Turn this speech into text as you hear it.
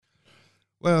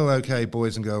Well, okay,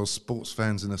 boys and girls, sports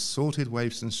fans and assorted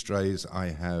waifs and strays, I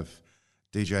have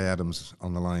DJ Adams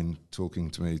on the line talking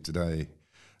to me today.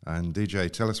 And DJ,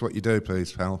 tell us what you do,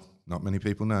 please, pal. Not many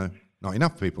people know. Not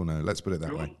enough people know, let's put it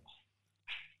that way.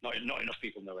 Not enough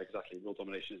people know, exactly. World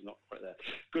domination is not quite there.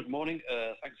 Good morning.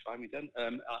 Thanks for having me,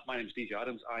 Dan. My name is DJ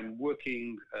Adams. I'm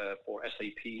working for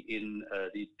SAP in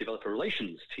the developer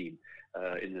relations team,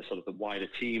 in the sort of the wider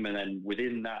team. And then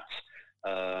within that,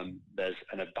 there's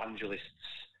an evangelists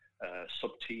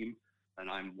sub-team, and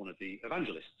I'm one of the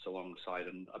evangelists alongside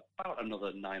about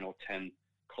another 9 or 10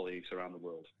 colleagues around the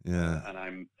world. Yeah. And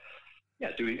I'm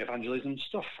doing evangelism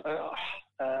stuff.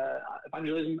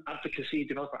 Evangelism, advocacy,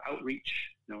 developer outreach.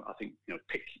 I think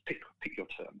pick your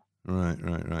term.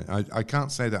 Right. I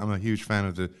can't say that I'm a huge fan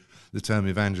of the term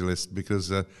evangelist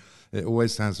because it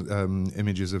always has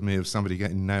images of me of somebody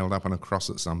getting nailed up on a cross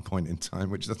at some point in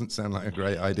time, which doesn't sound like a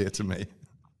great idea to me.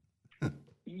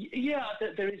 Yeah,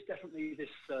 there is definitely this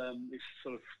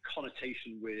sort of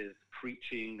connotation with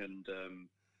preaching and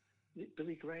is it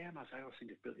Billy Graham? I always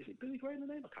think of Billy. Is it Billy Graham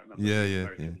the name? I can't remember. Yeah.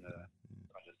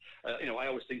 I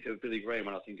always think of Billy Graham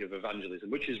when I think of evangelism,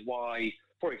 which is why,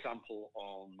 for example,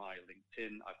 on my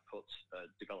LinkedIn, I've put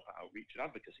developer outreach and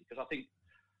advocacy, because I think,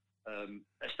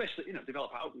 especially,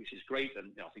 developer outreach is great,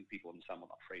 and I think people understand what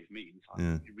that phrase means.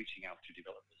 I'm reaching out to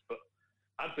developers, but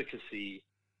advocacy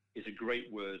is a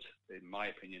great word, in my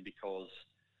opinion, because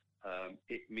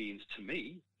it means, to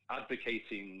me,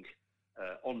 advocating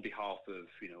on behalf of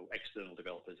external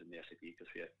developers in the SAP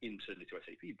ecosphere internally to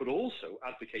SAP, but also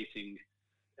advocating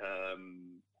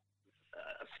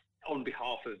on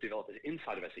behalf of developers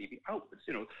inside of SAP outwards.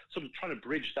 Sort of trying to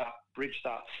bridge that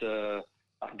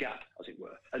gap, as it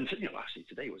were. And actually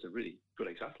today was a really good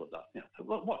example of that.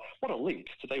 What a link!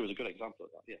 Today was a good example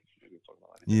of that. Yeah, maybe we'll talk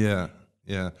about that.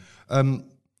 Yeah.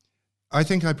 I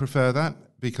think I prefer that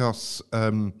because.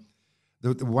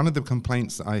 One of the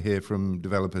complaints that I hear from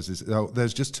developers is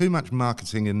there's just too much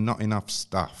marketing and not enough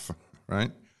stuff,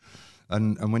 right?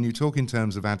 And when you talk in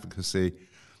terms of advocacy,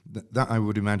 that I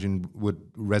would imagine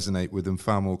would resonate with them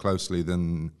far more closely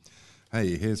than,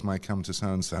 hey, here's my come to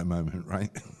so-and-so moment, right?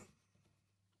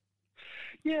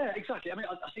 Yeah, exactly. I mean,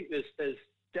 I think there's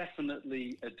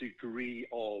definitely a degree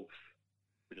of,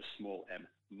 with a small m,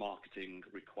 marketing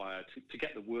required to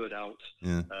get the word out.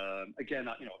 Yeah. Again,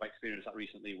 I've experienced that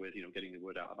recently with getting the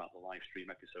word out about the live stream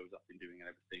episodes I've been doing and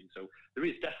everything. So there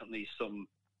is definitely some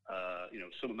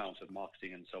amount of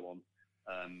marketing and so on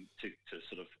to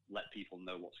sort of let people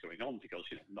know what's going on, because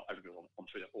not everyone on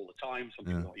Twitter all the time. Some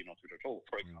people aren't even on Twitter at all,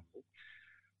 for example.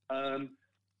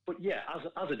 But yeah,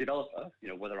 as a developer,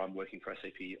 whether I'm working for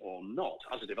SAP or not,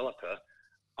 as a developer,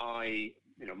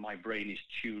 my brain is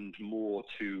tuned more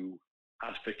to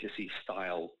advocacy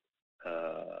style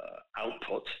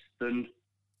output than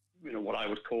what I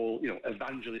would call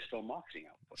evangelist or marketing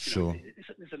output. Sure.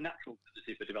 There's a natural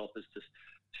tendency for developers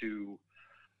to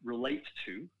relate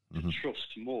to,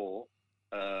 trust more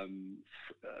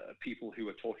people who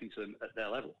are talking to them at their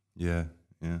level. Yeah.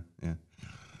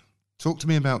 Talk to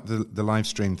me about the live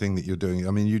stream thing that you're doing.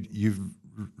 I mean, you've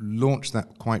launched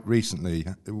that quite recently.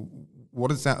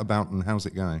 What is that about, and how's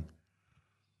it going?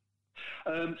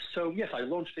 So yes, I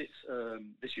launched it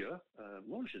this year.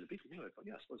 Launched is a big word, but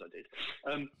yeah, I suppose I did.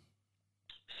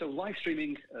 So live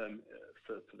streaming,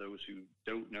 for those who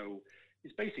don't know,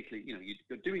 is basically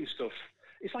you're doing stuff.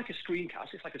 It's like a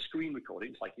screencast. It's like a screen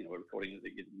recording. It's like a recording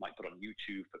that you might put on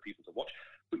YouTube for people to watch,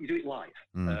 but you do it live.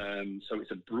 So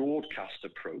it's a broadcast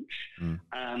approach,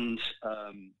 and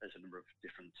there's a number of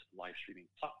different live streaming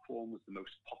platforms. The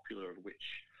most popular of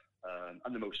which,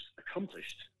 and the most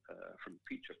accomplished from a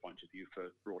feature point of view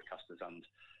for broadcasters and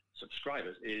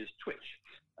subscribers, is Twitch,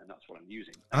 and that's what I'm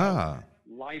using.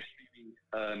 Live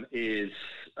streaming is,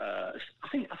 I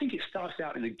think it started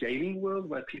out in the gaming world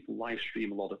where people live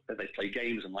stream a lot of, they play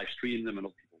games and live stream them, and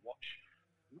other people watch.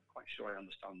 I'm not quite sure I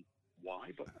understand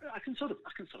why, but I can sort of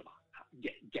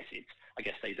get it. I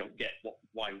guess they don't get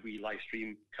why we live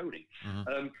stream coding.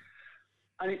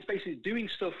 And it's basically doing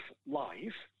stuff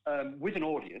live with an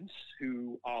audience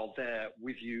who are there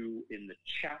with you in the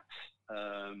chat,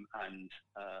 and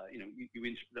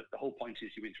the whole point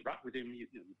is you interact with them.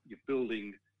 You're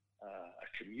building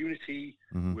a community.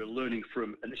 We're learning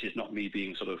from, and this is not me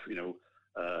being sort of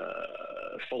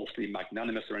falsely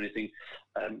magnanimous or anything.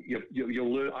 I'm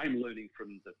learning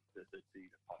from the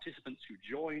participants who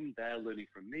join. They're learning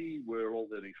from me. We're all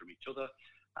learning from each other,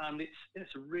 and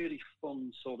it's a really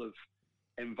fun sort of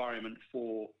environment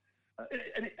for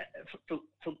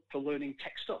learning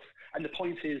tech stuff. And the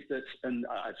point is that, and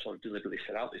I sort of deliberately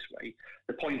set out this way,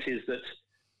 the point is that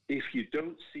if you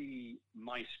don't see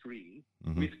my screen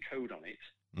with code on it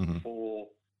for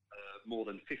more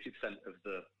than 50% of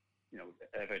the,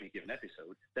 of any given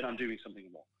episode, then I'm doing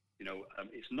something wrong.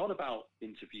 It's not about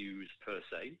interviews per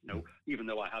se. Even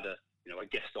though I had a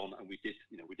guest on, and we did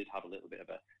have a little bit of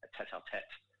a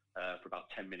tete-a-tete for about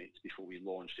 10 minutes before we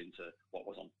launched into what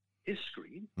was on his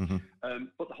screen.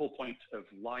 But the whole point of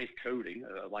live coding,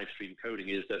 live stream coding,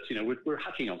 is that we're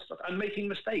hacking on stuff and making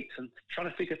mistakes and trying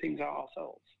to figure things out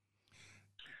ourselves.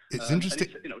 It's interesting.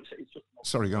 It's just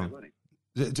Sorry, go on.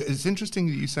 It's interesting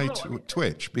that you say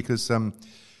Twitch, because I'm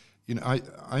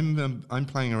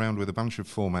playing around with a bunch of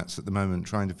formats at the moment,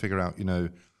 trying to figure out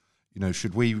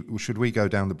should we go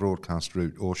down the broadcast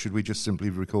route, or should we just simply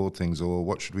record things, or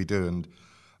what should we do? And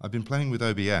I've been playing with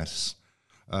OBS,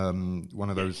 one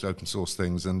of those open source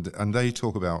things, and they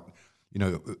talk about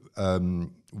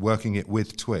working it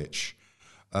with Twitch,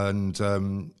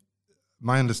 and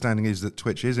my understanding is that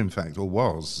Twitch is, in fact, or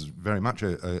was very much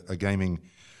a gaming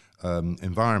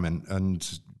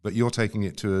environment, but you're taking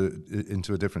it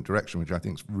into a different direction, which I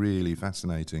think is really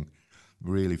fascinating.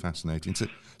 Really fascinating.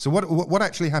 So what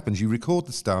actually happens? You record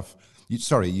the stuff.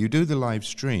 You do the live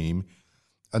stream,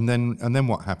 and then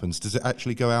what happens? Does it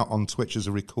actually go out on Twitch as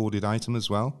a recorded item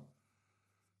as well?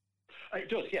 It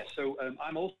does, yes. So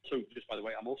I'm also, just by the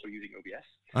way, I'm also using OBS.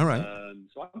 All right.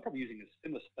 So I'm probably using a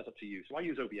similar setup to you. So I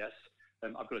use OBS.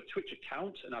 I've got a Twitch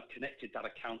account, and I've connected that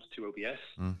account to OBS.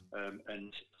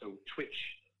 And so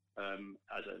Twitch,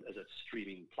 as a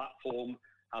streaming platform,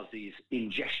 has these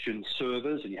ingestion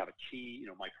servers, and you have a key,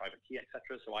 my private key,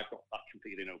 etc. So I've got that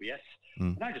configured in OBS,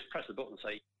 and I just press the button and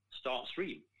say start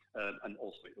stream, and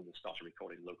also it will start a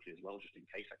recording locally as well, just in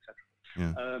case,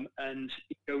 etc. And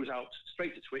it goes out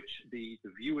straight to Twitch. The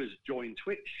viewers join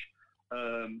Twitch.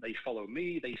 They follow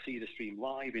me. They see the stream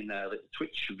live in their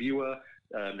Twitch viewer.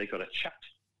 They've got a chat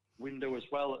window as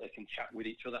well that they can chat with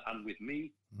each other and with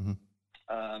me.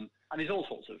 And there's all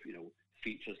sorts of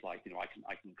features like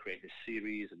I can create this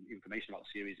series and information about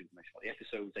the series, information about the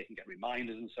episodes. They can get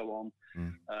reminders and so on.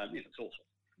 It's all sorts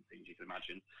of different things you can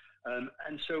imagine.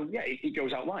 And so it goes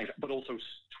out live, but also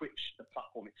Twitch, the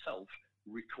platform itself,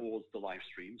 records the live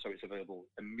stream, so it's available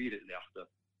immediately after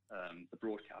the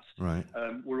broadcast. Right.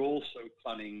 We're also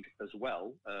planning as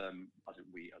well, as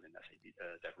in SAP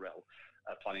DevRel,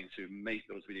 planning to make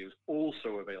those videos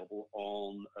also available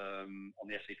on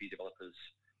the SAP developers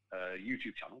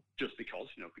YouTube channel, just because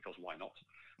why not?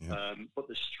 But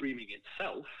the streaming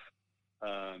itself,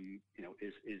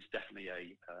 is definitely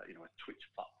a Twitch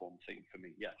platform thing for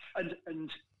me. Yeah, and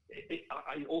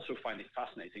I also find it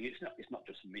fascinating. It's not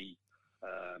just me.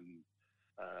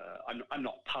 I'm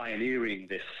not pioneering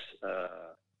this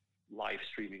live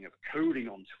streaming of coding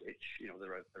on Twitch.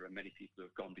 There are many people who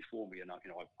have gone before me, and I'm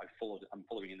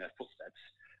following in their footsteps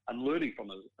and learning from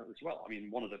them as well. I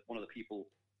mean, one of the people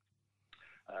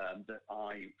that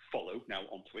I follow now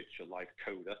on Twitch, a live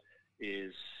coder,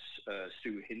 is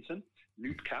Sue Hinton,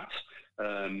 Noobcat,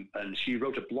 and she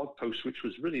wrote a blog post which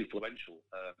was really influential.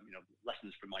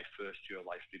 Lessons from my first year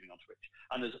live streaming on Twitch,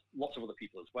 and there's lots of other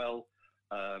people as well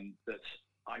that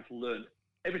I've learned.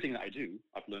 Everything that I do,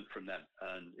 I've learned from them,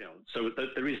 and so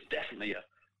there is definitely a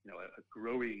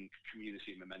growing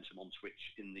community momentum on Twitch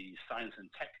in the science and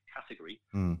tech category,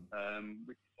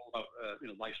 which is all about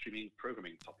live streaming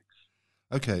programming topics.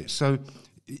 Okay, so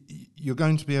you're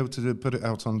going to be able to put it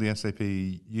out on the SAP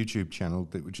YouTube channel,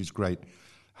 which is great.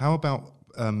 How about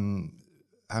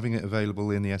having it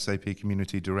available in the SAP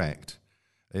Community Direct?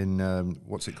 In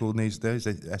what's it called these days?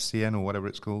 SCN or whatever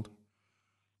it's called?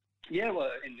 Yeah,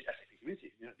 well, in the SAP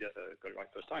Community, got it right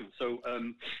first time. So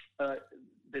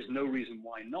there's no reason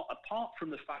why not, apart from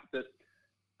the fact that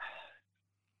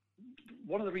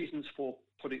one of the reasons for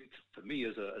me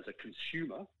as a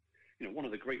consumer, one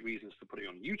of the great reasons for putting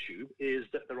on YouTube is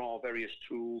that there are various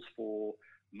tools for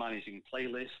managing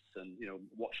playlists and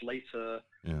watch later,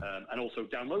 and also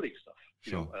downloading stuff.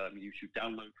 Sure. YouTube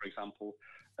Download, for example.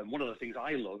 And one of the things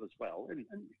I love as well, and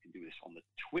you can do this on the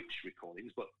Twitch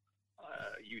recordings, but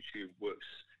YouTube works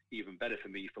even better for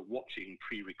me for watching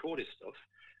pre-recorded stuff.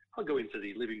 I'll go into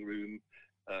the living room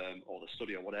or the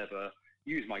studio or whatever,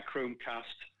 use my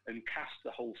Chromecast and cast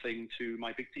the whole thing to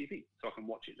my big TV so I can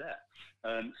watch it there.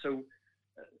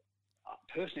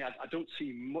 Personally, I don't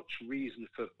see much reason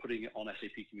for putting it on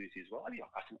SAP Community as well. I mean,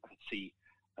 I can see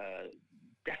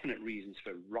definite reasons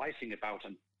for writing about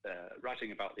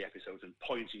the episodes and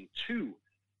pointing to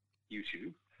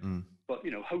YouTube. But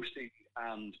hosting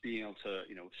and being able to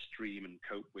stream and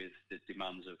cope with the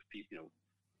demands of people,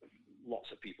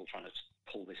 lots of people trying to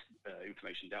pull this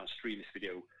information down, stream this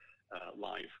video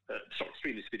live.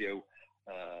 Stream this video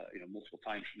multiple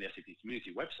times from the SAP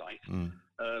community website,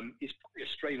 is probably a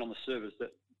strain on the servers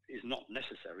that is not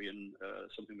necessary and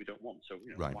something we don't want. So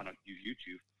right. Why not use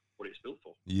YouTube? What it's built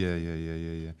for.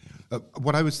 Yeah.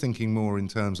 What I was thinking more in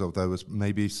terms of, though, was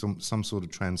maybe some sort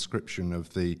of transcription of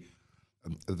the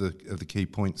key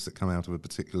points that come out of a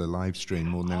particular live stream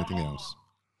more than anything else.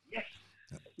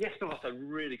 Yes, no, that's a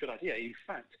really good idea. In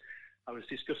fact, I was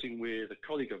discussing with a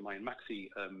colleague of mine, Maxi,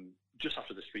 just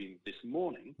after the stream this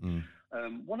morning.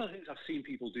 One of the things I've seen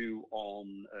people do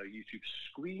on YouTube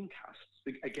screencasts,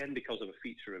 again because of a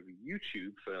feature of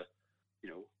YouTube for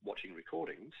watching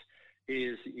recordings,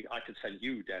 is I could send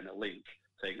you, Dan, a link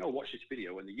saying, "Oh, watch this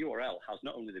video," and the URL has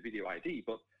not only the video ID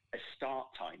but a start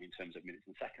time in terms of minutes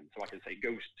and seconds. So I can say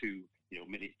goes to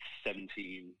minute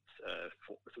 17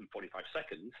 and 45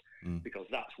 seconds because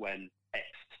that's when X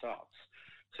starts.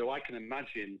 So I can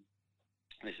imagine,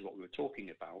 and this is what we were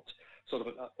talking about, sort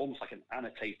of almost like an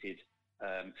annotated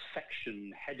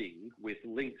section heading with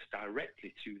links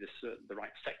directly to the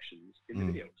right sections in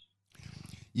the videos.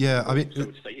 Yeah, I mean, so it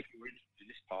would say if you were interested in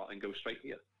this part, and go straight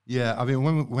here. Yeah, I mean,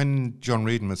 when John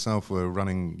Reed and myself were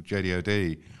running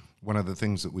JDOD, one of the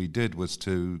things that we did was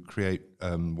to create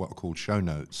what are called show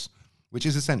notes, which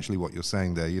is essentially what you're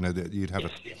saying there. That you'd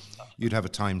have a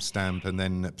timestamp and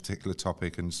then a particular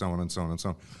topic and so on and so on and so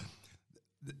on.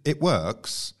 It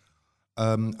works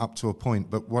up to a point,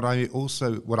 but what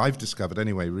I've discovered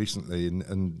anyway recently,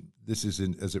 and this is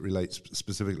as it relates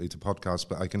specifically to podcasts,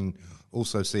 but I can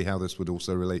also see how this would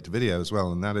also relate to video as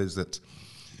well, and that is that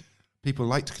people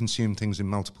like to consume things in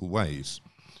multiple ways.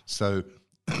 So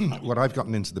what I've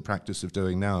gotten into the practice of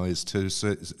doing now is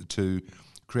to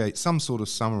create some sort of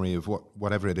summary of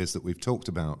whatever it is that we've talked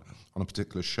about on a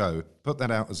particular show, put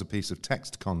that out as a piece of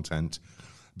text content,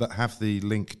 but have the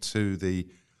link to the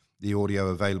audio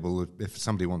available if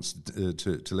somebody wants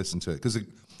to listen to it. Because,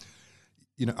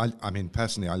 I mean,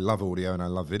 personally, I love audio and I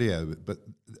love video, but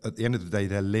at the end of the day,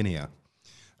 they're linear.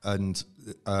 And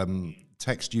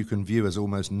text you can view as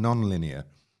almost non-linear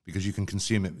because you can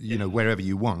consume it, wherever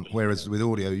you want. Whereas with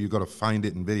audio, you've got to find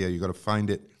it, and video, you've got to find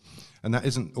it. And that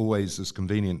isn't always as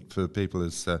convenient for people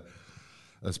as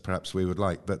perhaps we would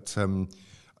like. But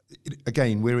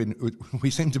again, we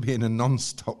seem to be in a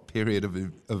non-stop period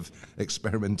of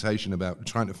experimentation about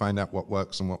trying to find out what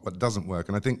works and what doesn't work.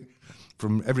 And I think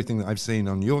from everything that I've seen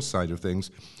on your side of things,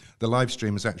 the live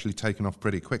stream has actually taken off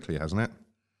pretty quickly, hasn't it?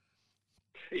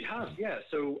 It has, yeah.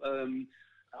 So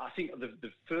I think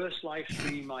the first live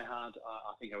stream I had,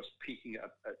 I think I was peaking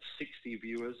at 60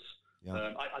 viewers.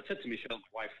 Yeah. I said to Michelle,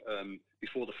 my wife,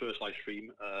 before the first live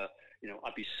stream,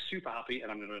 I'd be super happy,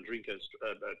 and I'm going to drink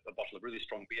a bottle of really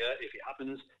strong beer if it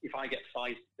happens. If I get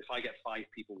five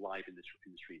people live in the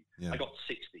stream, I got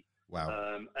 60.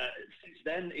 Wow. Since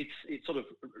then, it's sort of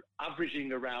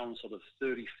averaging around sort of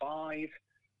 35,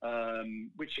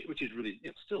 which is really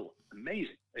still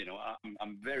amazing.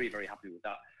 I'm very, very happy with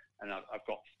that, and I've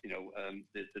got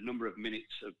the number of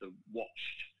minutes of the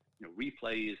watched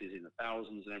replays is in the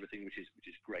thousands and everything, which is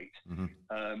great.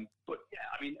 Mm-hmm. But yeah,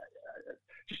 I mean,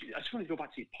 I just want to go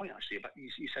back to your point actually about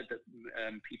you said that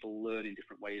people learn in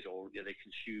different ways, or they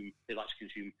like to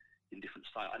consume in different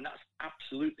style, and that's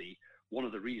absolutely one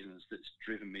of the reasons that's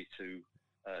driven me to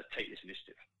take this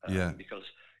initiative. Because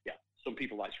some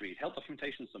people like to read health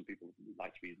documentation, some people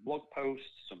like to read blog posts,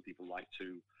 some people like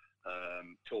to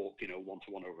talk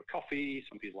one-to-one over coffee,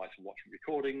 some people like to watch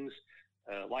recordings,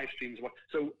 live streams.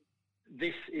 So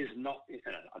this is not,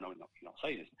 I know you're not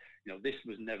saying this, this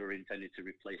was never intended to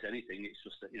replace anything. It's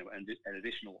just an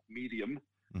additional medium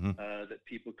that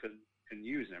people can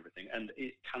use and everything, and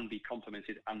it can be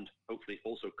complemented and hopefully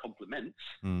also complements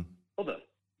other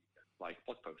like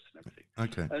blog posts and everything.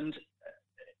 Okay. And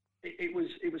it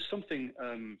was something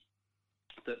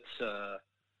that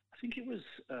I think it was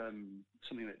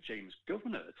something that James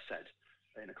Governor had said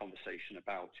in a conversation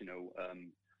about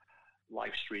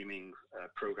live streaming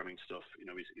programming stuff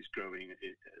is growing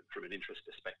from an interest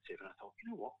perspective, and I thought,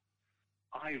 what,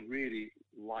 I really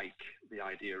like the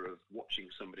idea of watching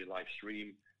somebody live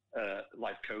stream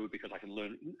live code, because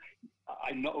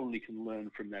I not only can learn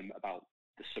from them about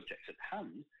the subjects at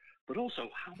hand, but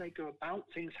also how they go about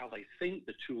things, how they think,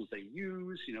 the tools they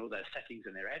use, their settings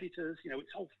and their editors.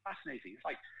 It's all fascinating. It's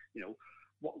like,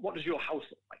 what does your house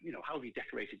look like? How have you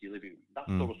decorated your living room?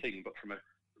 That sort of thing, but from a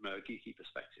geeky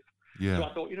perspective. Yeah. So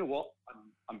I thought, what,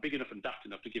 I'm big enough and daft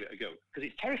enough to give it a go, because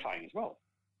it's terrifying as well.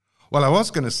 Well, I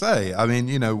was going to say, I mean,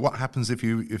 what happens if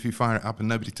you fire it up and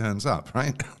nobody turns up,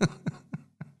 right?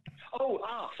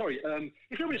 Sorry.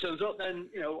 If nobody turns up, then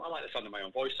I like the sound of my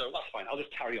own voice, so that's fine. I'll just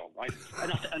carry on, right?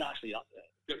 And actually,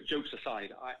 jokes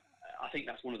aside, I think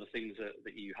that's one of the things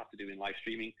that you have to do in live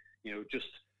streaming. Just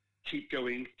keep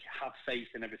going, have faith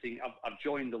in everything. I've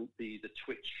joined the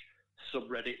Twitch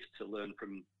subreddit to learn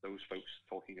from those folks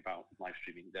talking about live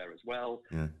streaming there as well.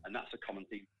 Yeah. And that's a common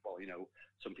thing. Well,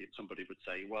 somebody would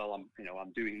say, well,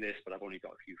 I'm doing this, but I've only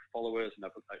got a few followers, and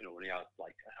I've only have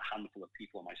like a handful of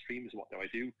people on my streams. What do I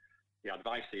do? The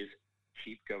advice is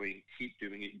keep going, keep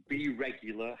doing it, be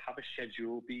regular, have a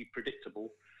schedule, be predictable,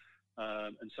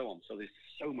 and so on. So there's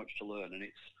so much to learn, and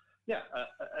it's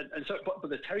but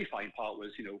the terrifying part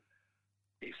was,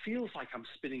 it feels like I'm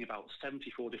spinning about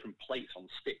 74 different plates on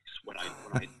sticks when I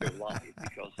go live,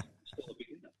 because I'm still a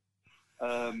beginner.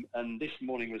 And this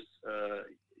morning was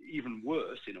even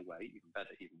worse in a way, even better,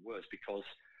 even worse, because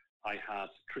I had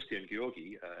Christian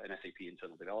Georgi, an SAP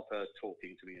internal developer,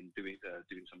 talking to me and doing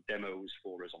some demos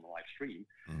for us on the live stream.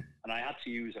 And I had to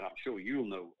use, and I'm sure you'll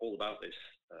know all about this,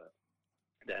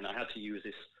 then I had to use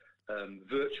this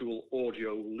virtual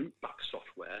audio loopback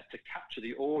software to capture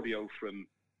the audio from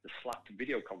the Slack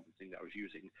video conferencing that I was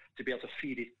using, to be able to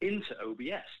feed it into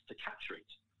OBS to capture it.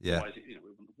 Yeah. Otherwise, it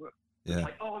wouldn't work. Yeah.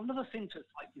 It's like, another thing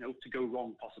to go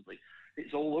wrong possibly.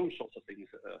 It's all those sorts of things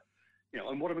that are,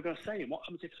 and what am I going to say? And what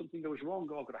happens if something goes wrong?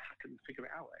 Oh, I've got to hack and figure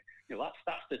it out.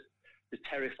 That's the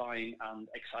terrifying and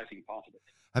exciting part of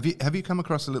it. Have you come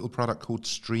across a little product called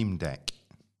Stream Deck?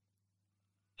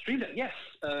 Stream Deck, yes.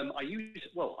 I use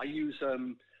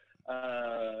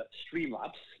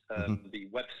Streamlabs, the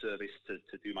web service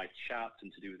to do my chat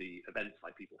and to do the events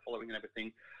like people following and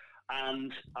everything.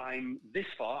 And I'm this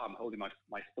far, I'm holding my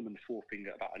thumb and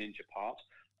forefinger about an inch apart.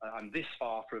 I'm this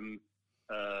far from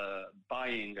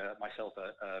buying myself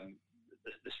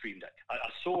the Stream Deck. I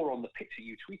saw on the picture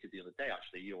you tweeted the other day,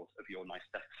 actually, of your nice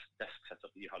desk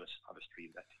setup, that you had a Stream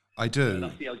Deck. I do.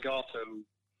 That's the Elgato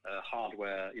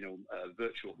hardware,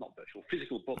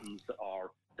 physical buttons that are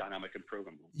dynamic and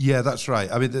programmable. Yeah, that's right.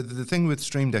 I mean, the thing with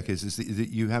Stream Deck is that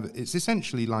you have, it's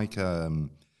essentially like a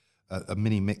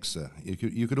mini mixer.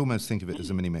 You could almost think of it as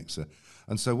a mini mixer.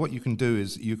 And so what you can do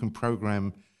is you can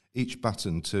program each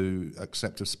button to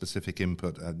accept a specific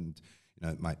input, and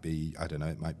it might be, I don't know,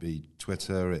 it might be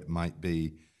Twitter, it might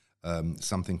be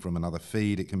something from another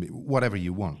feed, it can be whatever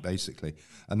you want, basically.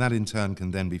 And that in turn can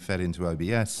then be fed into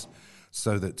OBS,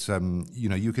 so that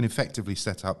you can effectively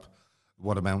set up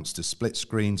what amounts to split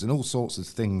screens and all sorts of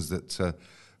things that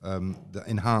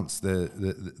enhance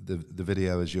the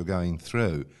video as you're going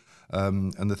through.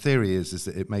 And the theory is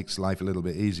that it makes life a little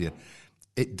bit easier.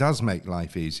 It does make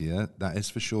life easier, that is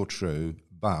for sure true,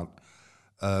 but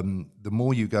the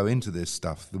more you go into this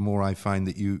stuff, the more I find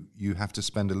that you have to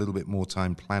spend a little bit more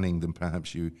time planning than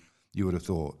perhaps you would have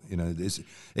thought.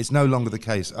 It's no longer the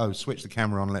case, switch the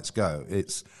camera on, let's go.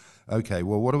 It's, okay,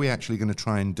 well, what are we actually going to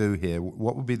try and do here?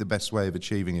 What would be the best way of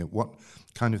achieving it? What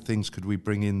kind of things could we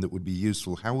bring in that would be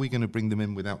useful? How are we going to bring them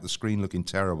in without the screen looking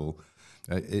terrible?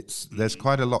 There's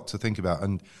quite a lot to think about,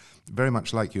 and very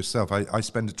much like yourself, I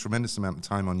spend a tremendous amount of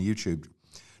time on YouTube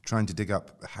trying to dig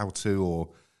up how-to or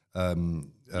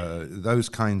those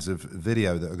kinds of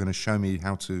video that are going to show me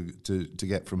how to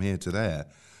get from here to there.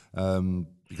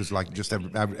 Because like just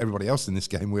everybody else in this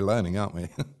game, we're learning, aren't we?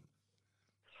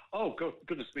 Oh,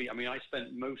 goodness me. I mean, I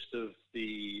spent most of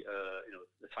the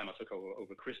time I took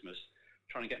over Christmas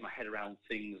trying to get my head around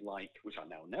things like, which I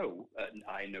now know, but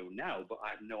I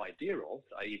have no idea of,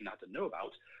 I even had to know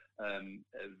about,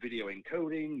 video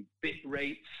encoding, bit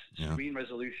rates, screen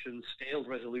resolution, scaled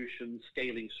resolution,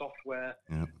 scaling software,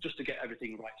 just to get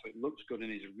everything right so it looks good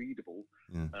and is readable,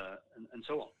 and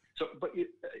so on. So, but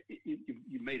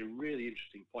you made a really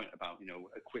interesting point about,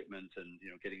 equipment and,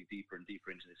 getting deeper and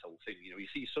deeper into this whole thing. You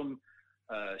see some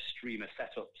streamer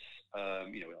setups,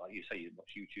 like you say, you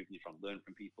watch YouTube and you're trying to learn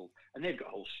from people, and they've got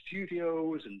whole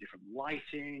studios and different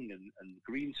lighting and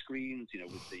green screens,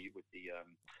 with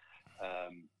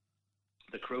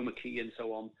the chroma key and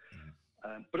so on.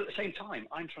 But at the same time,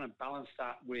 I'm trying to balance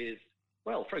that with,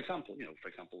 well, for example, the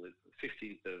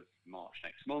 15th of March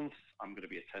next month, I'm going to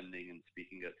be attending and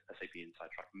speaking at SAP Inside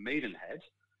Track Maidenhead.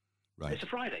 Right. It's a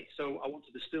Friday, so I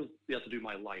wanted to still be able to do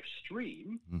my live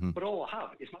stream, but all I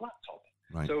have is my laptop.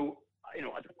 Right. So, I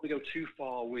don't want to go too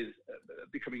far with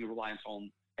becoming reliant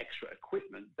on extra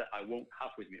equipment that I won't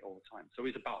have with me all the time. So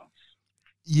it's a balance.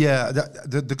 Yeah,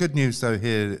 the good news though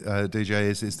here, DJ,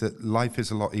 is that life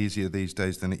is a lot easier these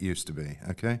days than it used to be.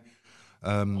 Okay.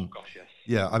 Oh gosh, yes.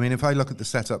 Yeah, I mean, if I look at the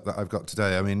setup that I've got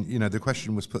today, I mean, the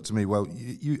question was put to me, well,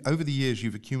 you over the years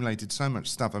you've accumulated so much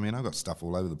stuff. I mean, I've got stuff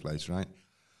all over the place, right?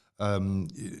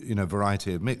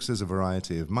 Variety of mixers, a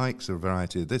variety of mics, a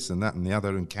variety of this and that and the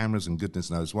other, and cameras and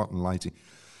goodness knows what, and lighting.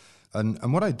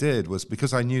 And what I did was,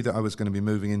 because I knew that I was going to be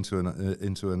moving into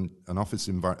an office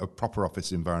a proper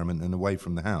office environment and away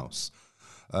from the house,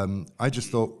 I just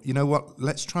thought, you know what,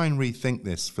 let's try and rethink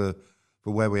this for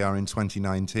where we are in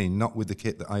 2019, not with the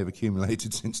kit that I've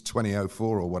accumulated since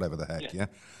 2004 or whatever the heck, yeah?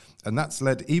 And that's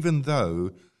led, even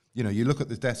though, you know, you look at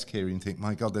the desk here and you think,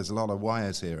 my God, there's a lot of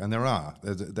wires here. And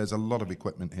there's a lot of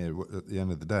equipment here at the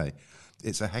end of the day.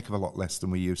 It's a heck of a lot less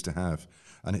than we used to have.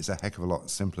 And it's a heck of a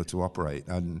lot simpler to operate.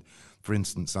 And for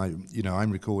instance,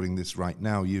 I'm recording this right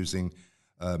now using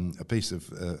a piece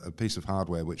of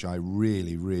hardware which I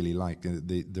really, really like,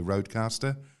 the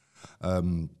Rodecaster.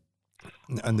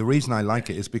 And the reason I like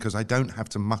it is because I don't have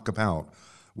to muck about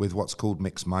with what's called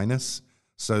mix minus,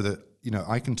 so that, you know,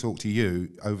 I can talk to you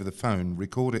over the phone,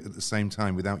 record it at the same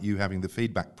time without you having the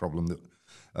feedback problem that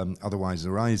otherwise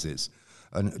arises.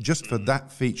 And just for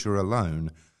that feature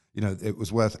alone, you know, it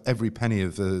was worth every penny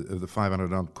of the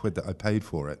 500 odd quid that I paid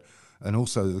for it. And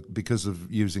also because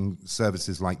of using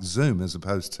services like Zoom as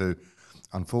opposed to,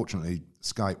 unfortunately,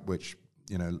 Skype, which,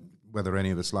 you know, whether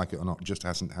any of us like it or not, just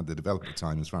hasn't had the developer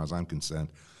time as far as I'm concerned,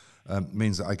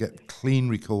 means that I get clean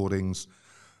recordings.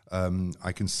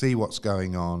 I can see what's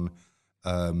going on.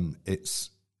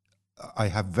 I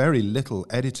have very little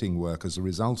editing work as a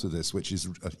result of this, which is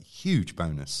a huge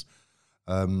bonus.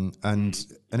 And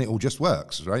it all just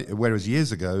works, right? Whereas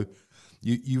years ago,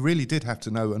 you really did have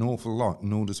to know an awful lot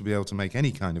in order to be able to make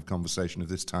any kind of conversation of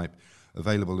this type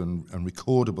available and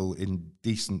recordable in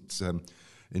decent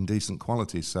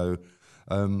quality. So,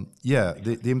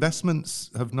 the investments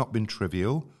have not been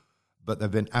trivial, but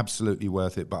they've been absolutely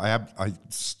worth it. But I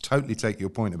totally take your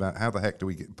point about how the heck do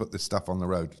we put this stuff on the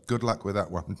road. Good luck with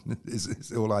that one,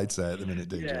 is all I'd say at the minute,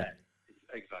 DJ. Yeah,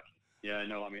 exactly. Yeah,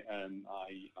 no, I mean,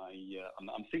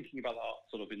 I'm thinking about that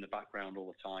sort of in the background all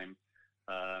the time.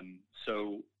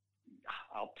 So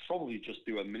I'll probably just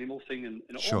do a minimal thing and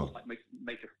sure. Almost like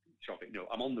make a shopping. You know,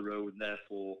 I'm on the road, and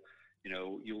therefore, you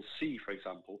know, you'll see, for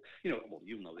example, you know, well,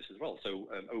 you'll know this as well. So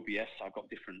OBS, I've got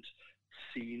different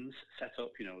scenes set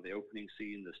up. You know, the opening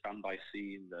scene, the standby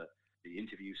scene, the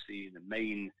interview scene, the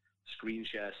main screen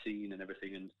share scene, and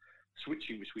everything, and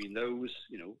switching between those.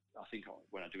 You know, I think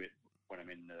when I do it when I'm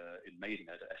in Maiding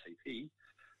at SAP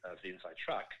for the inside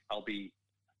track, I'll be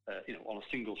you know, on a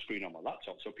single screen on my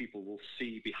laptop, so people will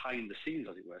see behind the scenes,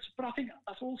 as it were. But I think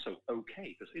that's also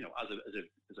okay, because, you know, as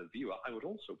a viewer, I would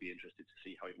also be interested to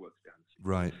see how it works behind the scenes.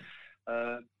 Right.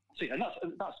 And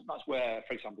that's where,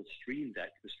 for example, the Stream Deck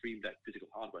physical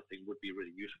hardware thing would be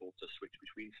really useful to switch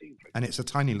between scenes. And it's a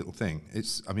tiny little thing.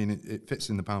 It fits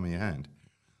in the palm of your hand.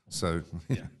 So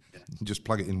just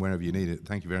plug it in wherever you need it.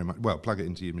 Thank you very much. Well, plug it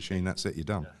into your machine. That's it. You're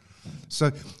done. Yeah.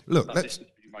 So look,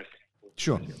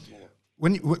 Sure.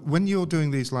 When you're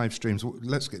doing these live streams,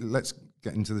 let's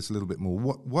get into this a little bit more.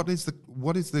 What is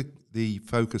the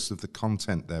focus of the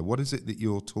content there? What is it that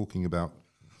you're talking about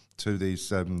to these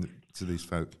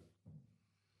folk?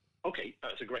 Okay,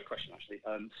 that's a great question, actually.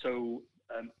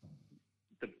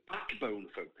 The backbone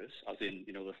focus, as in,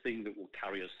 you know, the thing that will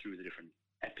carry us through the different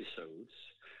episodes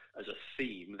as a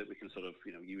theme that we can sort of,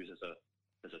 you know, use as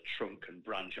a trunk and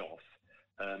branch off,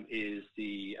 is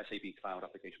the SAP Cloud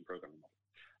Application Programming Model.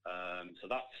 So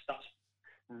that's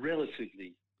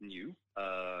relatively new.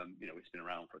 You know, it's been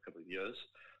around for a couple of years,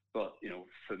 but, you know,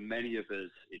 for many of us,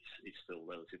 it's still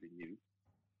relatively new,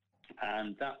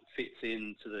 and that fits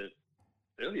into the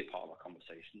earlier part of our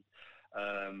conversation,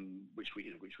 which we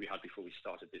had before we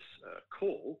started this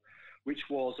call, which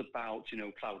was about, you know,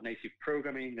 cloud native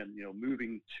programming and, you know,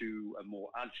 moving to a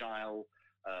more agile,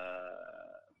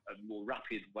 a more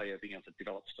rapid way of being able to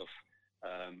develop stuff.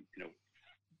 You know,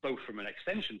 both from an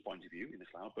extension point of view in the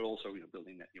cloud, but also, you know,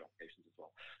 building net new applications as well.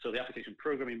 So the application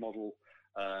programming model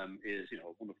is, you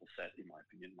know, a wonderful set, in my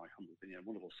opinion, my humble opinion, a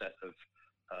wonderful set of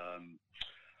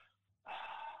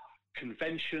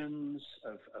conventions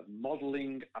of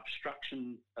modeling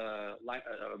abstraction,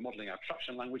 modeling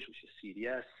abstraction language, which is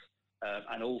CDS,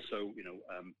 and also, you know,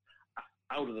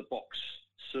 out of the box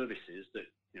services that,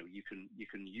 you know, you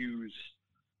can use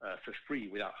for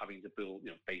free without having to build, you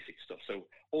know, basic stuff. So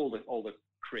all the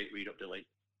create, read,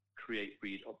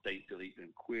 update, delete,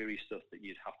 and query stuff that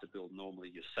you'd have to build normally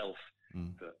yourself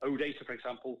for OData, for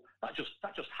example, that just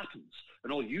happens,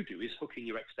 and all you do is hook in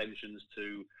your extensions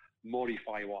to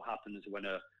modify what happens when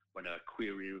a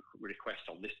query request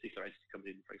on this particular entity comes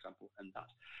in, for example, and that.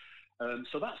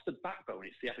 So that's the backbone.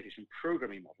 It's the application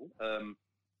programming model.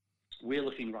 We're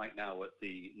looking right now at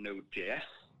the Node.js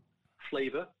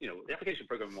flavor. You know, the application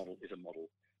programming model is a model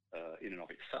in and of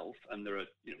itself, and there are,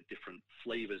 you know, different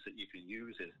flavors that you can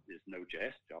use. There's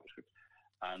Node.js, JavaScript,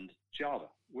 and Java.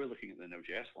 We're looking at the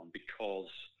Node.js one because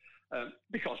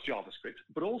because JavaScript,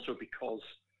 but also because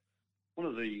one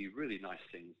of the really nice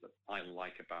things that I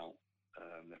like about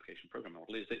the application programming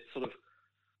model is it sort of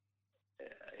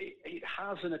it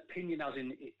has an opinion, as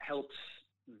in it helps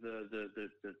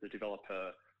the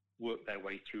developer work their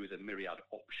way through the myriad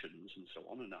options and so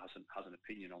on, and has an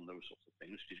opinion on those sorts of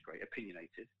things, which is great,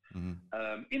 opinionated.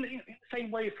 In the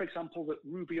same way, for example, that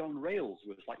Ruby on Rails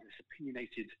was like this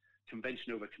opinionated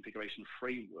convention over configuration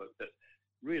framework that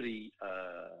really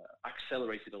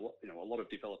accelerated a lot of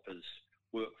developers'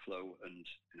 workflow and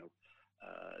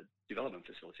development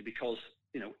facility, because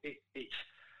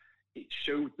it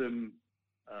showed them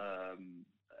a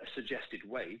suggested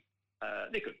way.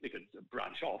 They could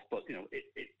branch off, but it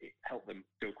helped them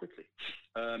go quickly.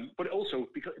 But it also,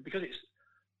 because it's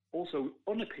also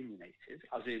unopinionated,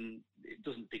 as in it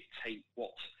doesn't dictate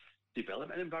what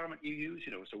development environment you use.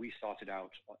 So we started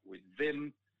out with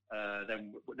Vim,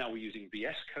 then now we're using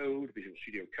VS Code, Visual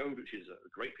Studio Code, which is a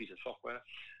great piece of software.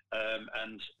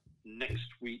 And next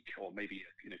week, or maybe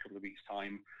in a couple of weeks'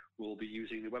 time, we'll be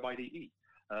using the Web IDE.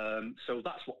 So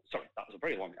that's what. Sorry, that was a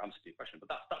very long answer to your question,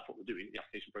 but that's what we're doing in the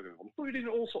application programming model. We're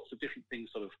doing all sorts of different things.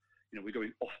 Sort of, we're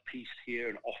going off-piste here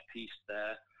and off-piste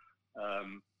there.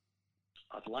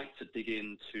 I'd like to dig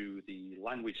into the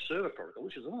language server protocol,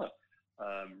 which is another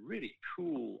really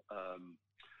cool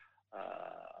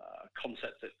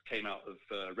concept that came out of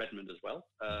Redmond as well,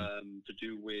 to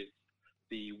do with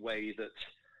the way that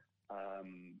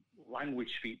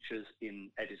language features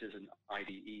in editors and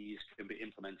IDEs can be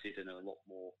implemented in a lot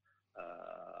more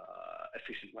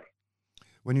efficient way.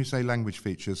 When you say language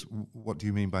features, what do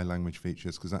you mean by language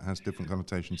features? Because that has different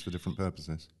connotations for different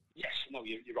purposes. Yes, no,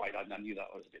 you're right. I knew that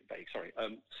was a bit vague. Sorry.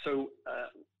 So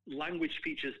language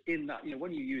features in that,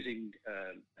 when you're using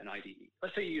an IDE,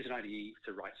 let's say you use an IDE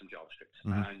to write some JavaScript,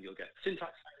 and you'll get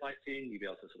syntax highlighting. You'll be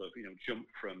able to sort of, jump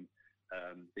from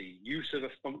the use of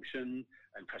a function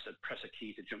and press a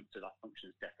key to jump to that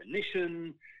function's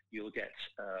definition. You'll get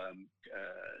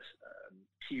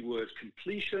keyword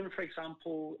completion, for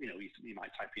example. You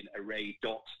might type in array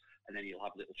dot, and then you'll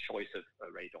have a little choice of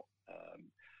array dot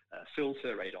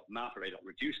filter, array dot map, array dot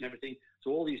reduce, and everything.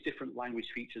 So all these different language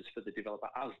features for the developer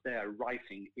as they're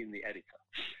writing in the editor.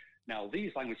 Now,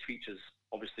 these language features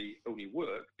obviously only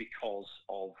work because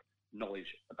of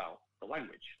knowledge about the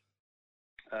language.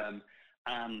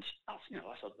 And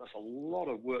that's a lot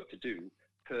of work to do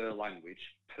per language,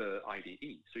 per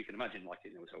IDE. So you can imagine,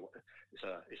 it's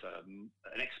an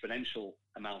exponential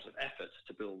amount of effort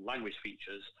to build language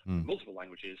features, multiple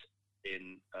languages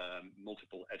in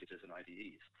multiple editors and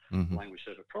IDEs. Language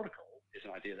server protocol is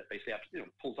an idea that basically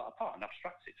pulls that apart and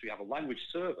abstracts it. So you have a language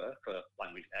server for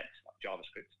language X, like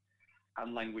JavaScript,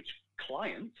 and language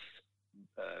clients,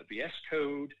 VS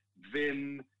Code,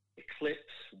 Vim, Eclipse,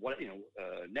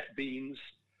 NetBeans,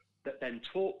 that then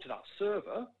talk to that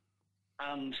server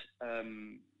and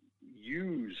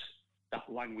use that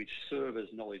language server's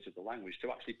knowledge of the language to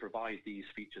actually provide these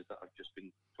features that I've just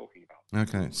been talking about.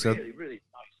 Okay, so really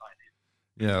nice idea.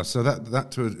 Yeah, so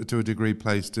that to a degree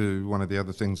plays to one of the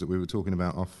other things that we were talking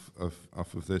about off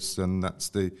of this, and that's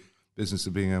the business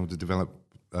of being able to develop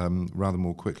rather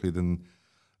more quickly than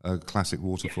a classic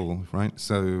waterfall, right?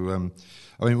 So,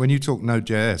 when you talk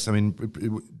Node.js,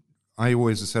 I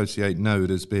always associate Node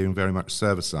as being very much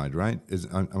server side, right?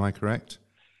 Am I correct?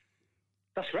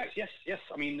 That's correct. Yes.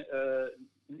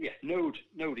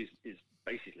 Node is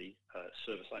basically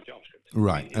server-side JavaScript.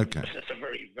 Right. Okay. That's a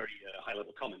very, very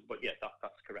high-level comment, but yeah,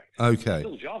 that's correct. Okay. It's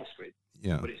still JavaScript.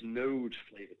 Yeah. But it's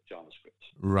Node-flavored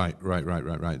JavaScript. Right.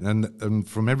 And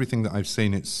from everything that I've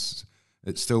seen, it's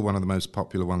still one of the most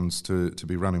popular ones to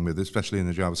be running with, especially in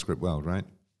the JavaScript world, right?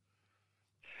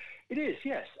 It is,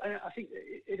 yes. And I think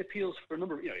it appeals for a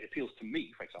number of, it appeals to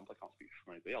me, for example. I can't speak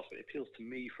for anybody else, but it appeals to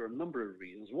me for a number of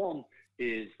reasons. One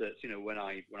is that, when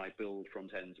I build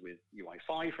front ends with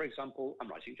UI5, for example, I'm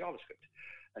writing JavaScript.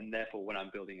 And therefore, when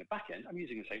I'm building a back end, I'm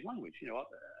using the same language.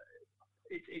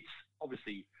 It's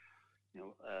obviously,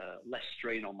 less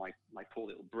strain on my poor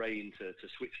little brain to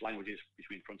switch languages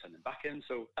between front end and back end.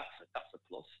 So that's a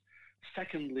plus.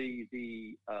 Secondly,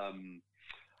 the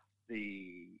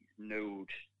Node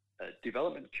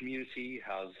development community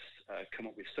has come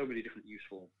up with so many different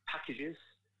useful packages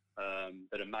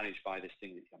that are managed by this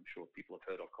thing that I'm sure people have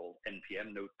heard of called NPM,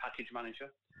 Node Package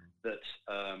Manager. That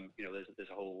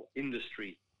there's a whole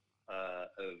industry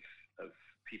of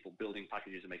people building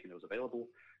packages and making those available.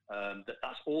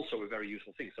 That's also a very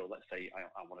useful thing. So let's say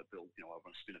I want to build, I want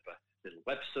to spin up a little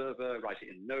web server, write it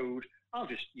in Node. I'll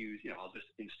just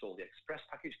install the Express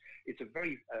package. It's a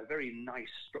very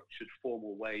nice, structured,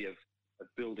 formal way of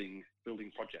building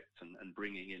projects and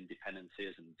bringing in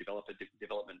dependencies and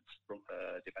development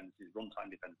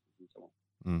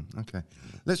Okay.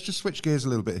 Let's just switch gears a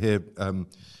little bit here,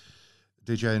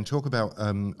 DJ, and talk about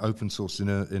open source in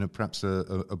a perhaps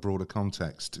a broader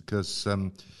context, because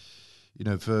you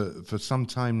know, for some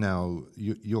time now,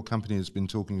 your company has been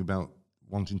talking about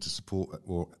wanting to support,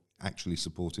 or actually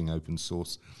supporting, open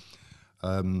source.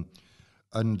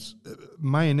 And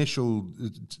my initial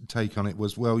take on it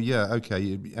was, well, yeah,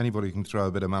 okay, anybody can throw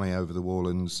a bit of money over the wall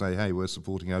and say, hey, we're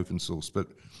supporting open source, but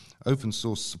open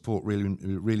source support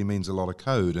really means a lot of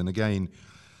code. And again,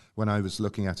 when I was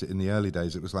looking at it in the early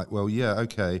days, it was like, well, yeah,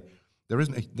 okay,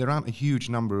 there aren't a huge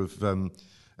number of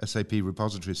SAP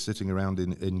repositories sitting around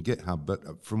in GitHub,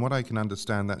 but from what I can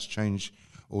understand, that's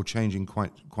changing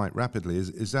quite rapidly.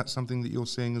 Is that something that you're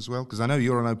seeing as well? Because I know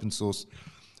you're an open source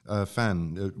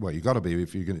fan. Well, you got to be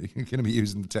if you're going to be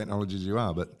using the technologies you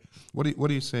are. But what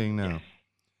are you seeing now?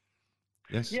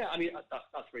 Yes. Yeah, I mean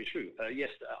that's very true. Yes,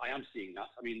 I am seeing that.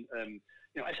 I mean,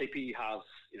 you know, SAP has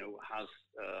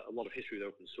a lot of history with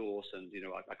open source, and you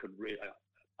know, I could really,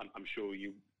 I'm sure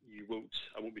you won't.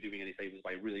 I won't be doing any favors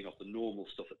by reeling off the normal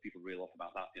stuff that people reel off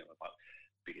about that. You know, about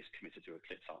biggest committed to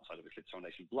Eclipse outside of Eclipse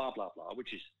Foundation, blah blah blah,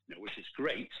 which is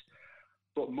great.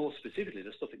 But more specifically,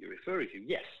 the stuff that you're referring to,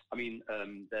 yes. I mean,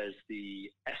 there's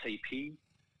the SAP,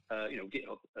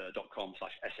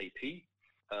 github.com/SAP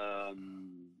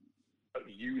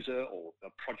user or a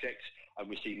project, and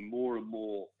we're seeing more and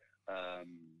more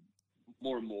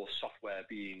software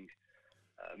being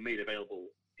made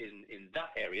available in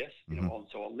that area. You know,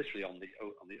 literally on the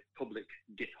public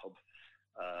GitHub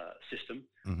system.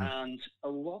 And a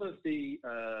lot of the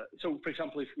so for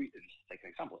example, if we take an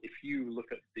example, if you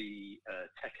look at the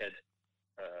TechEd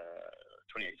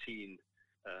 2018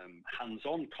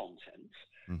 hands-on content,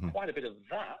 quite a bit of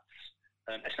that,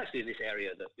 especially in this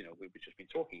area that, you know, we've just been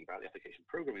talking about, the application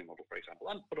programming model, for example,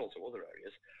 but also other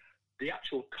areas, the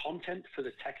actual content for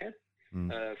the TechEd,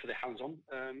 for the hands-on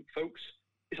folks,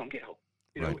 is on GitHub.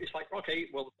 You know, it's like, okay,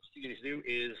 well, the first thing you need to do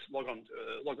is log up,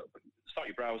 start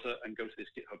your browser and go to this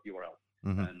GitHub URL.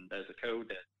 And there's the code,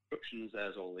 there's instructions,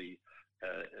 there's all the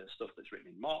stuff that's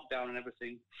written in Markdown and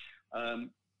everything.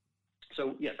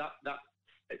 So yeah,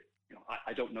 you know,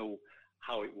 I don't know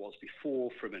how it was before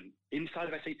from an inside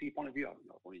of SAP point of view.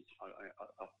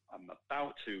 I'm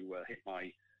about to hit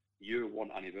my year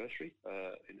 1 anniversary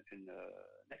in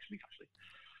next week, actually.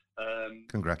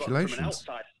 Congratulations. But from an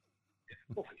outside,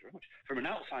 well, thank you very much. From an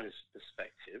outsider's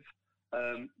perspective,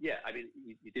 yeah, I mean,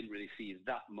 you didn't really see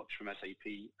that much from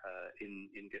SAP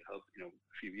in GitHub, you know,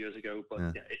 a few years ago, but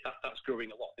yeah, that's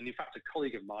growing a lot. And in fact, a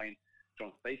colleague of mine,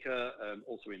 Jonathan Baker,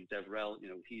 also in DevRel, you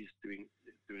know, he's doing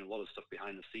a lot of stuff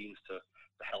behind the scenes to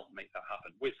help make that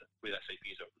happen with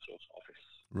SAP's open source office.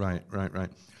 Right.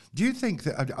 Do you think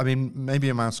that, I mean, maybe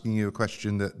I'm asking you a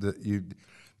question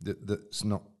that's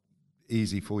not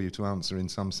easy for you to answer in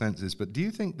some senses, but do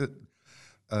you think that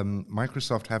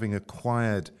Microsoft having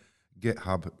acquired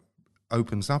GitHub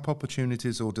opens up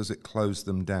opportunities, or does it close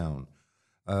them down?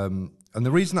 And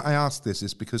the reason that I ask this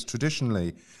is because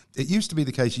traditionally, it used to be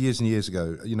the case years and years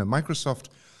ago, you know, Microsoft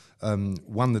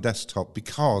won the desktop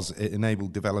because it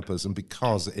enabled developers and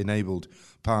because it enabled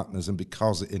partners and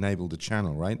because it enabled a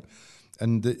channel, right?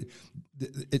 And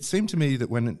it seemed to me that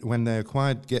when they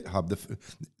acquired GitHub,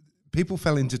 people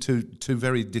fell into two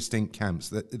very distinct camps.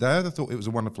 They either thought it was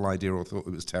a wonderful idea or thought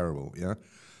it was terrible, yeah?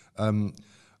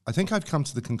 I think I've come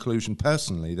to the conclusion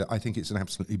personally that I think it's an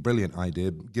absolutely brilliant idea,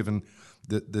 given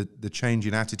the change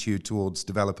in attitude towards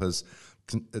developers,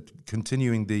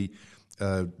 continuing the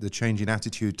change in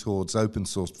attitude towards open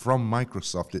source from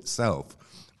Microsoft itself,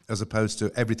 as opposed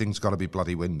to everything's got to be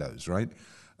bloody Windows, right?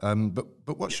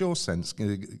 But what's your sense,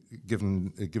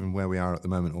 given where we are at the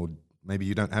moment, or maybe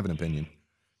you don't have an opinion?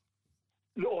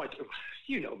 No, I do.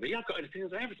 You know me. I've got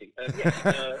opinions on everything. Yes.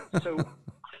 So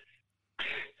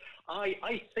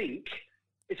I think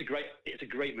it's a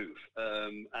great move,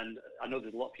 and I know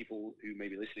there's a lot of people who may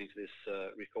be listening to this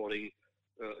recording,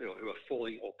 you know, who are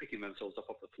falling or picking themselves up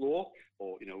off the floor,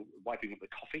 or, you know, wiping up the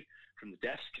coffee from the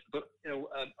desk. But you know,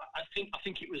 I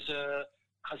think it was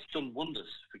has done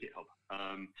wonders for GitHub.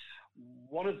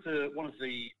 One of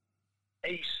the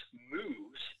ace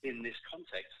moves in this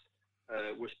context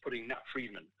was putting Nat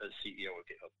Friedman as CEO of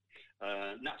GitHub.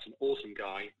 Nat's an awesome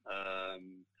guy.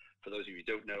 For those of you who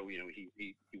don't know, you know,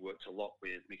 he worked a lot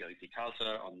with Miguel de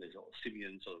Casa on this sort of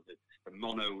Simian, sort of the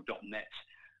mono.NET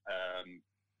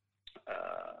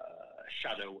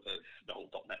shadow of the whole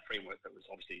 .NET framework that was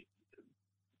obviously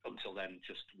until then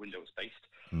just Windows based.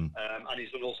 And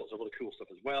he's done all sorts of other cool stuff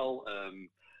as well.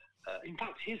 In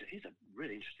fact, here's a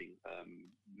really interesting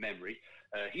memory.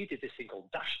 He did this thing called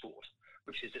Dashboard,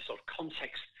 which is this sort of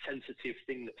context sensitive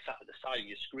thing that sat at the side of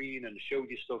your screen and showed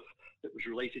you stuff that was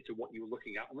related to what you were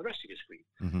looking at on the rest of your screen.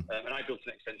 And I built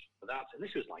an extension for that, and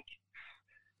this was like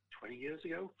 20 years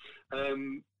ago.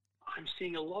 I'm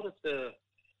seeing a lot of the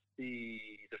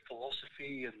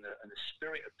philosophy and the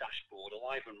spirit of Dashboard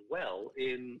alive and well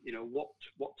in what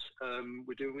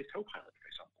we're doing with Copilot, for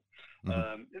example.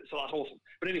 So that's awesome.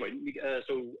 But anyway,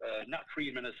 Nat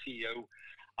Friedman as CEO,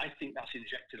 I think that's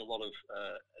injected a lot of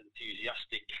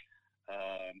enthusiastic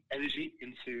energy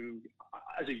into,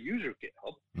 as a user of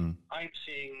GitHub, I'm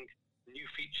seeing new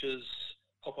features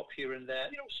pop up here and there,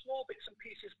 small bits and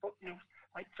pieces, but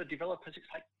like for developers, it's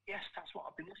like, yes, that's what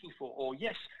I've been looking for, or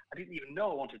yes, I didn't even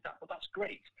know I wanted that, but that's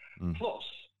great. Plus,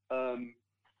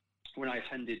 when I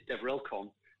attended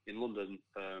DevRelCon in London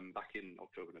back in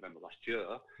October, November last year,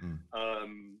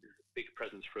 big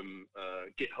presence from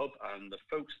GitHub, and the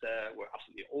folks there were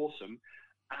absolutely awesome.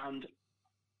 And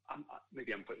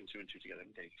maybe I'm putting two and two together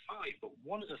in day 5, but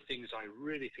one of the things I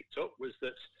really picked up was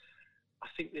that I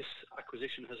think this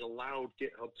acquisition has allowed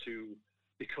GitHub to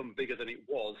become bigger than it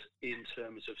was in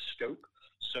terms of scope.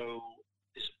 So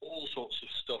there's all sorts of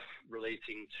stuff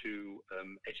relating to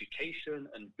education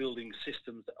and building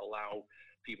systems that allow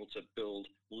people to build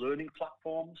learning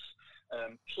platforms.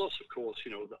 Plus, of course,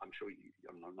 I'm sure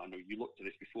I know you looked at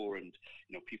this before, and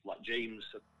people like James,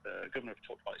 Governor, have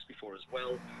talked about this before as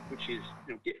well, which is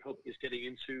GitHub is getting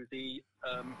into the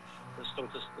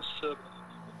server.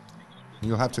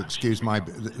 You'll have to excuse you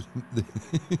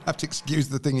have to excuse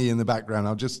the thingy in the background.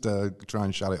 I'll just try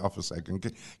and shut it off a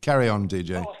second. Carry on,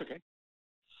 DJ. Oh, that's okay.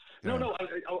 No.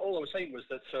 All I was saying was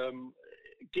that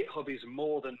GitHub is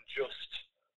more than just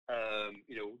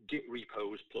Git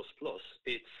repos plus.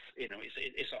 It's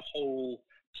a whole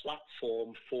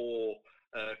platform for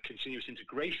continuous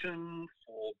integration,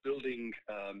 for building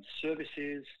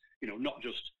services. Not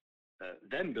just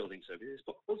them building services,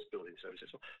 but us building services.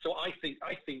 So I think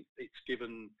it's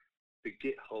given the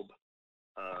GitHub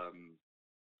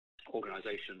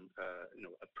organization,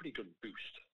 a pretty good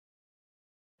boost.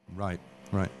 Right.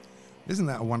 Isn't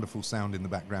that a wonderful sound in the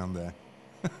background there?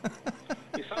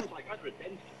 It sounds like either a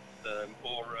dentist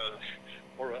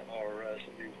or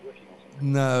somebody who's working on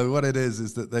something. No, what it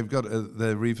is that they've got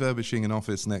they're refurbishing an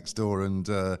office next door, and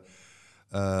there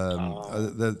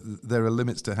are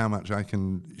limits to how much I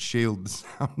can shield the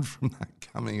sound from that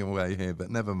coming away here. But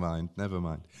never mind.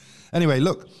 Anyway,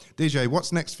 look, DJ,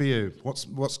 what's next for you?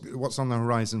 What's on the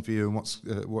horizon for you, and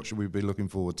what should we be looking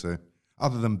forward to,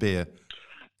 other than beer,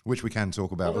 which we can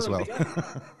talk about as well?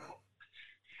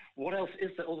 What else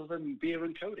is there other than beer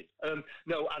and coding?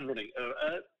 No, and running.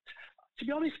 To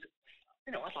be honest,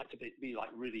 I'd like to be like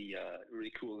really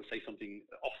cool and say something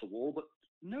off the wall, but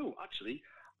no, actually.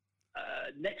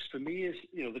 Next for me is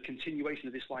the continuation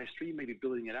of this live stream, maybe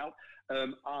building it out.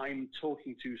 I'm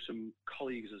talking to some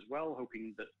colleagues as well,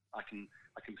 hoping that I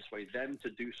can persuade them to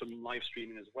do some live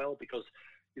streaming as well, because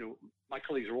my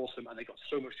colleagues are awesome and they've got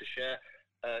so much to share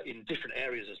in different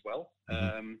areas as well.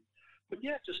 But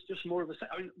yeah, just more of the same.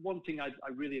 I mean, one thing I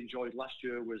really enjoyed last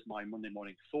year was my Monday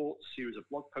Morning Thoughts series of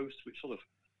blog posts, which sort of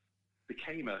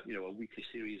became a weekly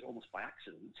series almost by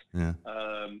accident. Yeah.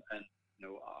 And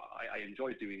I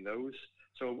enjoy doing those.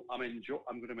 So I'm going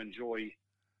to enjoy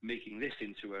making this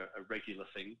into a regular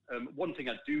thing. One thing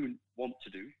I do want to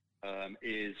do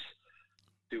is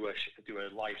do a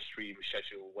live stream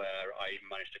schedule where I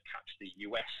manage to catch the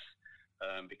US,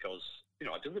 because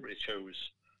I deliberately chose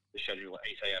the schedule at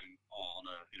 8 a.m. on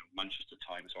Manchester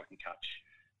time, so I can catch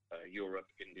Europe,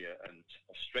 India, and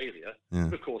Australia. Yeah.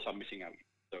 But of course, I'm missing out.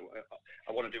 So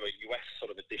I want to do a US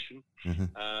sort of edition.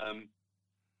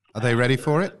 Are they ready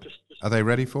for it? Are they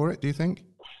ready for it, do you think?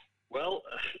 Well,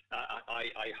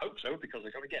 I hope so, because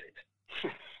they're going to get it.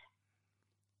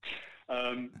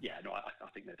 I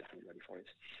think they're definitely ready for it.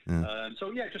 Yeah.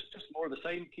 So yeah, just more of the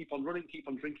same. Keep on running, keep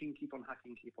on drinking, keep on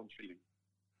hacking, keep on streaming.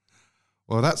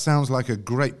 Well, that sounds like a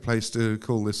great place to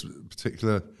call this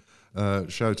particular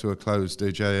show to a close,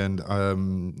 DJ. And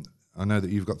I know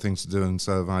that you've got things to do, and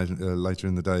so have I later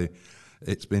in the day.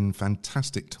 It's been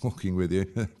fantastic talking with you.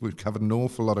 We've covered an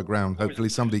awful lot of ground. Hopefully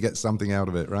somebody gets something out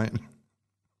of it, right?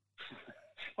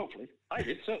 Hopefully. I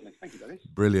did, certainly. Thank you, Dennis.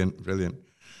 Brilliant.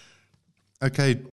 Okay.